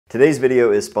Today's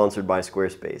video is sponsored by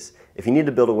Squarespace. If you need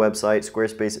to build a website,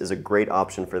 Squarespace is a great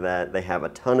option for that. They have a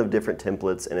ton of different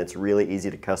templates and it's really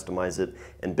easy to customize it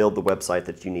and build the website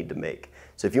that you need to make.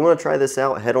 So if you want to try this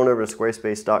out, head on over to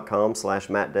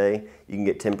squarespace.com/MattDay. You can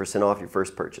get 10% off your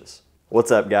first purchase. What's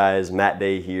up guys, Matt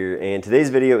Day here, and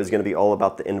today's video is going to be all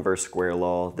about the inverse square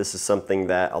law. This is something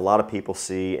that a lot of people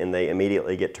see and they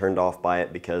immediately get turned off by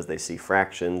it because they see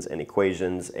fractions and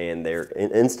equations and they're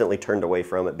instantly turned away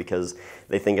from it because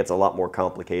they think it's a lot more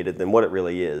complicated than what it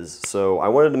really is. So I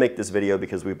wanted to make this video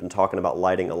because we've been talking about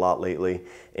lighting a lot lately,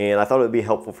 and I thought it would be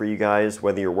helpful for you guys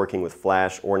whether you're working with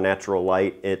flash or natural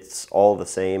light. It's all the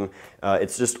same.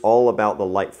 It's just all about the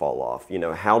light fall off, you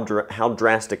know, how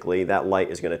drastically that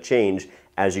light is going to change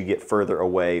as you get further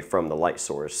away from the light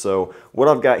source. So what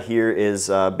I've got here is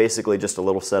basically just a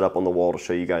little setup on the wall to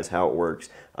show you guys how it works.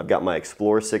 I've got my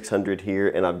Explorer 600 here,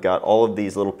 and I've got all of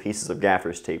these little pieces of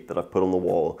gaffer's tape that I've put on the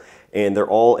wall, and they're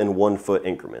all in 1 foot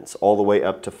increments, all the way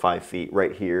up to 5 feet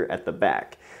right here at the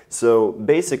back. So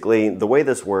basically, the way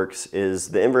this works is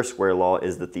the inverse square law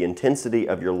is that the intensity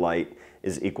of your light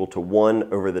is equal to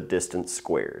 1 over the distance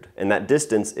squared. And that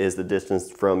distance is the distance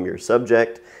from your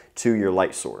subject to your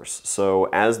light source. So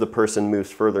as the person moves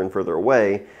further and further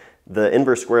away, the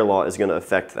inverse square law is going to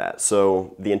affect that.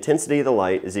 So the intensity of the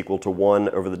light is equal to 1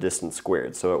 over the distance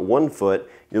squared. So at 1 foot,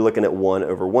 you're looking at 1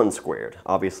 over 1 squared.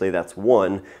 Obviously that's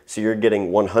 1, so you're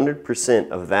getting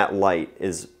 100% of that light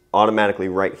is automatically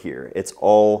right here. It's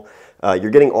all,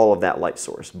 you're getting all of that light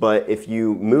source. But if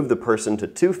you move the person to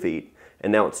 2 feet,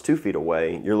 and now it's 2 feet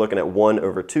away, you're looking at 1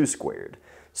 over 2 squared.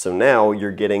 So now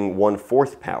you're getting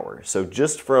 1/4 power. So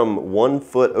just from 1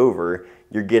 foot over,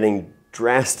 you're getting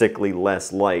drastically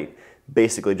less light,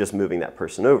 basically just moving that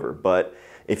person over. But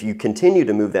if you continue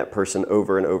to move that person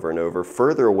over and over and over,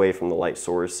 further away from the light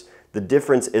source, the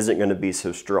difference isn't going to be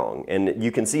so strong. And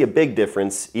you can see a big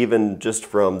difference even just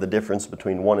from the difference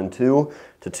between 1 and 2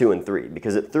 to 2 and 3.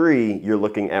 Because at 3, you're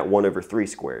looking at 1 over 3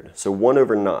 squared. So 1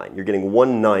 over 9. You're getting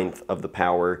 1/9 of the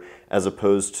power as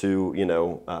opposed to, you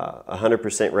know,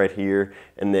 100% right here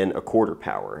and then 1/4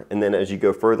 power. And then as you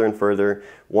go further and further,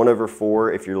 1 over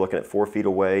 4, if you're looking at 4 feet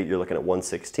away, you're looking at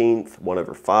 1/16. 1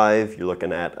 over 5, you're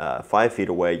looking at 5 feet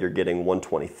away, you're getting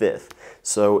 1/25.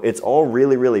 So it's all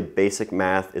really, really basic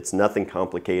math. It's nothing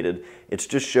complicated. It's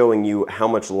just showing you how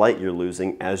much light you're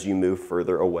losing as you move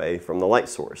further away from the light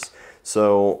source.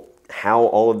 So how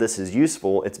all of this is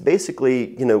useful, it's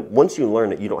basically, you know, once you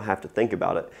learn it, you don't have to think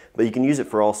about it, but you can use it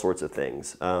for all sorts of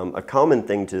things. A common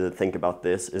thing to think about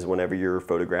this is whenever you're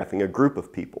photographing a group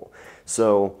of people.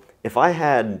 So if I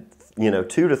had, you know,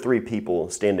 2 to 3 people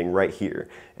standing right here,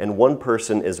 and one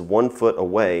person is 1 foot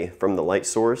away from the light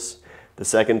source, the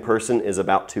second person is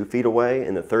about 2 feet away,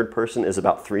 and the third person is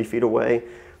about 3 feet away,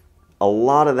 a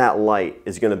lot of that light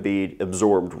is going to be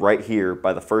absorbed right here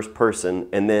by the first person,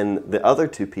 and then the other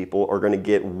 2 people are going to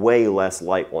get way less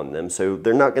light on them, so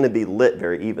they're not going to be lit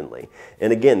very evenly.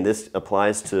 And again, this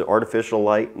applies to artificial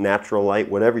light, natural light,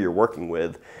 whatever you're working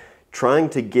with. Trying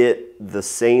to get the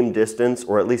same distance,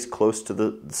 or at least close to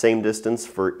the same distance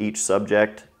for each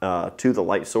subject to the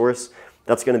light source,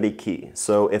 that's going to be key.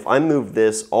 So if I move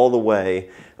this all the way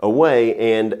away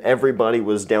and everybody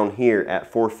was down here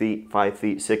at 4 feet, 5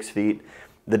 feet, 6 feet,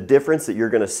 the difference that you're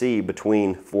going to see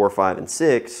between 4, 5, and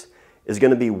 6 is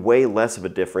going to be way less of a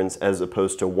difference as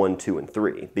opposed to 1, 2, and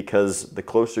 3, because the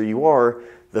closer you are,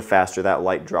 the faster that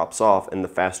light drops off and the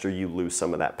faster you lose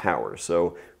some of that power.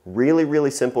 So really,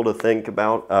 really simple to think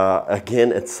about.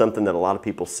 Again, it's something that a lot of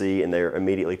people see and they're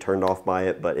immediately turned off by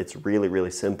it, but it's really,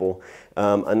 really simple.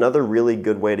 Another really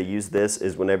good way to use this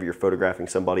is whenever you're photographing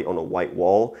somebody on a white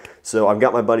wall. So I've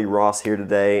got my buddy Ross here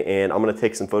today, and I'm going to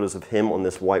take some photos of him on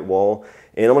this white wall,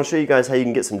 and I'm going to show you guys how you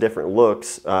can get some different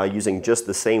looks using just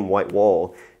the same white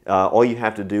wall. All you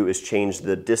have to do is change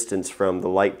the distance from the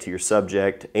light to your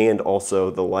subject and also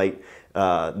the light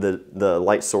the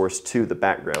light source to the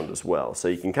background as well. So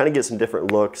you can kind of get some different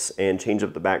looks and change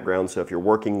up the background. So if you're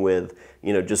working with,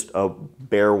 you know, just a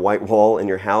bare white wall in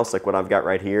your house like what I've got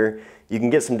right here, you can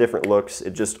get some different looks.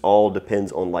 It just all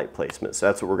depends on light placement. So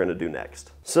that's what we're going to do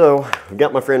next. So I've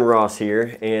got my friend Ross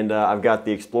here, and I've got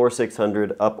the Explorer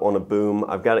 600 up on a boom.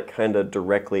 I've got it kind of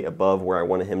directly above where I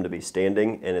wanted him to be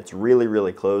standing, and it's really,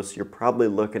 really close. You're probably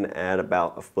looking at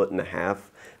about 1.5 feet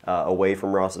away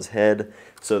from Ross's head.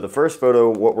 So the first photo,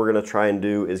 what we're going to try and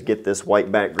do is get this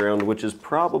white background, which is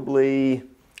probably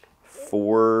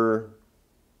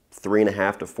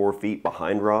 3.5 to 4 feet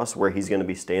behind Ross where he's going to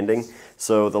be standing.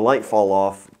 So the light fall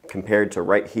off compared to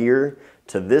right here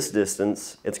to this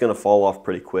distance, it's going to fall off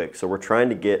pretty quick. So we're trying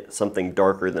to get something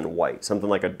darker than white, something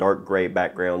like a dark gray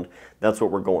background. That's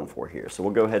what we're going for here. So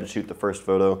we'll go ahead and shoot the first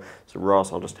photo. So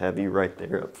Ross, I'll just have you right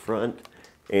there up front.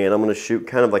 And I'm going to shoot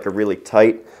kind of like a really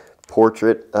tight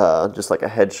portrait, just like a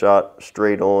headshot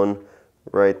straight on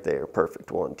right there.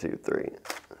 Perfect. 1, 2, 3.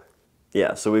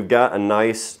 Yeah, so we've got a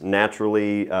nice,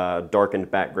 naturally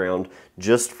darkened background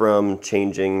just from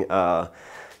changing,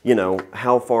 you know,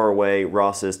 how far away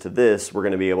Ross is to this. We're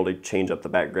going to be able to change up the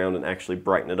background and actually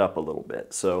brighten it up a little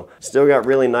bit. So still got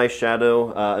really nice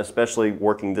shadow, especially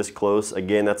working this close.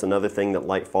 Again, that's another thing that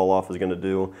light fall off is going to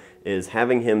do, is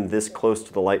having him this close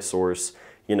to the light source.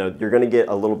 You know, you're going to get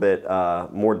a little bit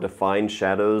more defined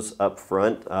shadows up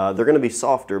front. They're going to be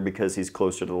softer because he's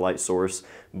closer to the light source,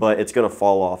 but it's going to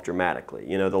fall off dramatically.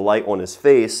 You know, the light on his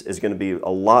face is going to be a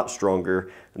lot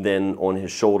stronger than on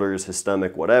his shoulders, his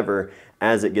stomach, whatever,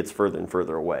 as it gets further and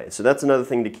further away. So that's another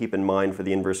thing to keep in mind for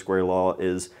the inverse square law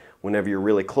is whenever you're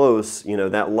really close, you know,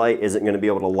 that light isn't going to be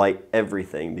able to light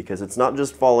everything because it's not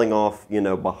just falling off, you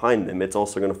know, behind them. It's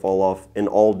also going to fall off in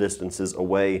all distances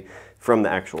away from the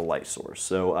actual light source.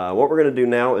 So what we're going to do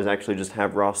now is actually just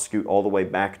have Ross scoot all the way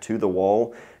back to the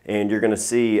wall, and you're going to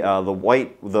see the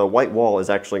white wall is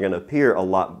actually going to appear a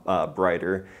lot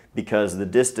brighter because the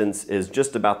distance is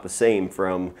just about the same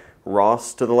from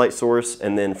Ross to the light source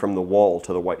and then from the wall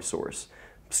to the white source.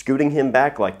 Scooting him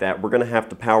back like that, we're going to have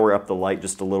to power up the light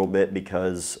just a little bit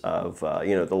because of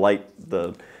you know,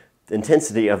 the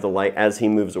intensity of the light as he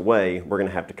moves away. We're going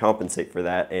to have to compensate for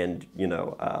that and, you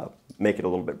know, make it a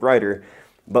little bit brighter.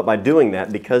 But by doing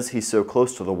that, because he's so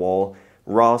close to the wall,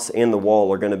 Ross and the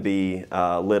wall are going to be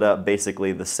lit up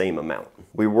basically the same amount.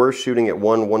 We were shooting at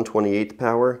 1/128th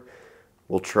power.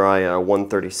 We'll try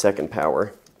 1/32nd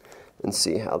power and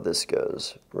see how this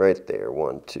goes. Right there,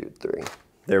 1, 2, 3.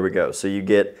 There we go. So you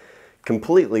get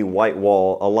completely white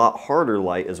wall, a lot harder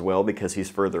light as well because he's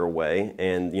further away,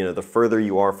 and you know, the further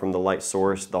you are from the light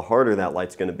source, the harder that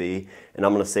light's going to be. And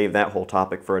I'm going to save that whole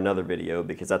topic for another video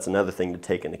because that's another thing to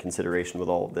take into consideration with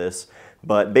all of this.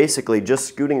 But basically, just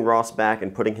scooting Ross back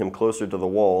and putting him closer to the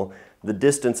wall, the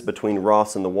distance between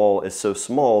Ross and the wall is so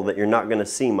small that you're not going to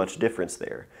see much difference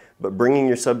there. But bringing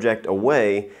your subject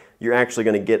away, you're actually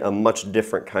going to get a much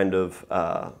different kind of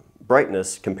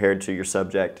brightness compared to your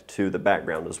subject to the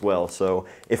background as well. So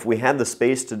if we had the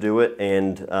space to do it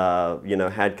and you know,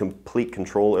 had complete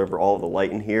control over all of the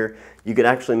light in here, you could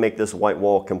actually make this white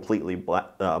wall completely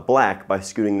black by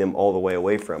scooting them all the way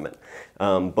away from it.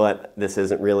 But this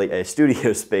isn't really a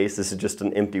studio space. This is just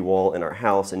an empty wall in our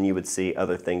house, and you would see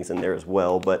other things in there as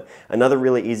well. But another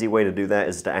really easy way to do that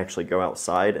is to actually go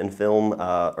outside and film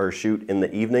or shoot in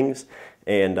the evenings.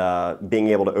 And being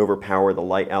able to overpower the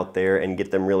light out there and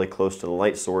get them really close to the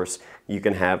light source, you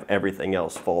can have everything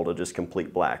else fall to just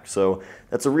complete black. So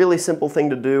that's a really simple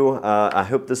thing to do. I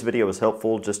hope this video was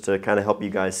helpful just to kind of help you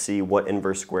guys see what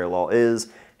inverse square law is,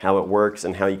 how it works,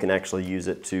 and how you can actually use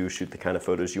it to shoot the kind of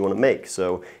photos you want to make.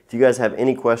 So if you guys have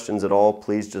any questions at all,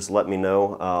 please just let me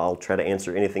know. I'll try to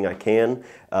answer anything I can.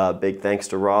 Big thanks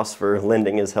to Ross for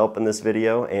lending his help in this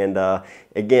video. And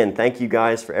again, thank you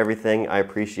guys for everything. I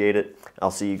appreciate it. I'll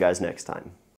see you guys next time.